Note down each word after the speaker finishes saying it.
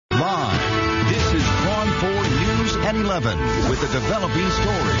Live, this is KRON 4 News at 11 with a developing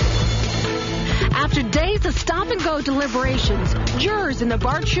story. After days of stop-and-go deliberations, jurors in the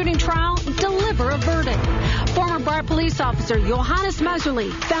BART shooting trial deliver a verdict. Former BART police officer Johannes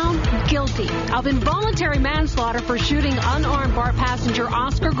Messerly found guilty of involuntary manslaughter for shooting unarmed BART passenger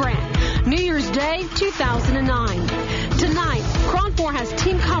Oscar Grant, New Year's Day, 2009. Tonight, KRON 4 has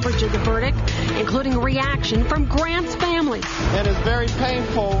team coverage of the verdict, including a reaction from Grant's family. And it's very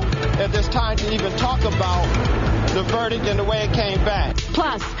painful at this time to even talk about the verdict and the way it came back.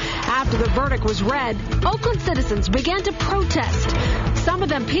 Plus, after the verdict was read, Oakland citizens began to protest. Some of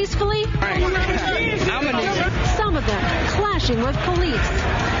them peacefully, some of them clashing with police.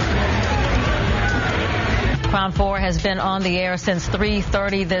 KRON 4 has been on the air since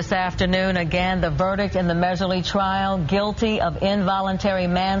 3:30 this afternoon. Again, the verdict in the Messerly trial, guilty of involuntary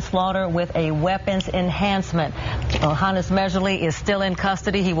manslaughter with a weapons enhancement. Johannes Messerly is still in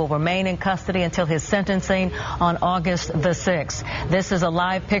custody. He will remain in custody until his sentencing on August the 6th. This is a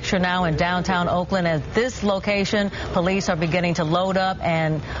live picture now in downtown Oakland. At this location, police are beginning to load up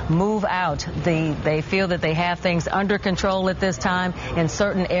and move out. They feel that they have things under control at this time in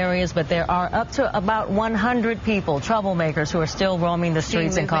certain areas, but there are up to about 100 people, troublemakers, who are still roaming the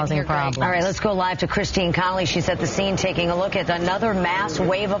streets and causing problems. All right, let's go live to Christine Connolly. She's at the scene taking a look at another mass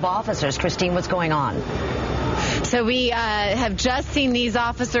wave of officers. Christine, what's going on? So we have just seen these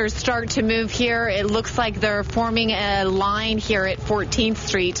officers start to move here. It looks like they're forming a line here at 14th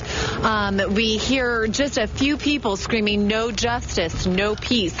Street. We hear just a few people screaming, "No justice, no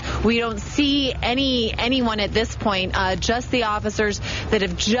peace." We don't see anyone at this point, just the officers that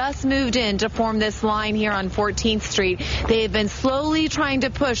have just moved in to form this line here on 14th Street. They have been slowly trying to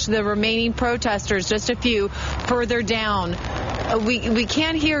push the remaining protesters, just a few, further down. We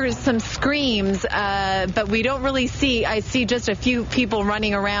can hear some screams, but we don't really see. I see just a few people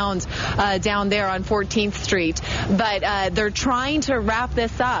running around down there on 14th Street. But they're trying to wrap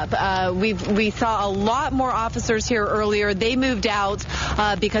this up. We saw a lot more officers here earlier. They moved out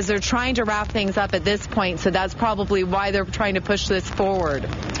because they're trying to wrap things up at this point. So that's probably why they're trying to push this forward.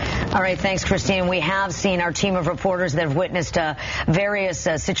 All right, thanks, Christine. We have seen our team of reporters that have witnessed various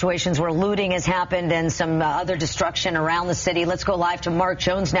situations where looting has happened and some other destruction around the city. Let's go live to Mark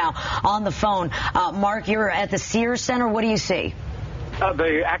Jones now on the phone. Mark, you're at the Sears Center. What do you see?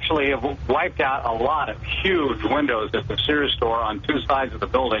 They actually have wiped out a lot of huge windows at the Sears store on two sides of the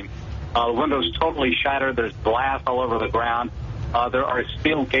building. The windows totally shattered. There's glass all over the ground. There are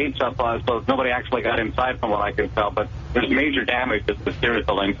steel gates up, so nobody actually got inside from what I can tell, but there's major damage at the Sears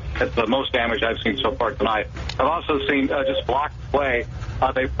building. It's the most damage I've seen so far tonight. I've also seen just blocks away,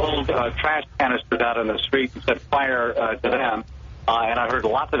 they pulled trash canisters out in the street and set fire to them, and I heard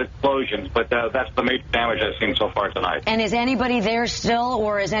lots of explosions, but that's the major damage I've seen so far tonight. And is anybody there still,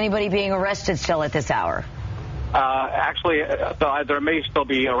 or is anybody being arrested still at this hour? Actually, there may still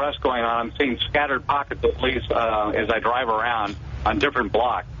be arrests going on. I'm seeing scattered pockets of police as I drive around on different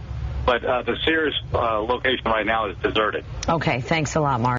blocks. But the Sears location right now is deserted. Okay, thanks a lot, Mark.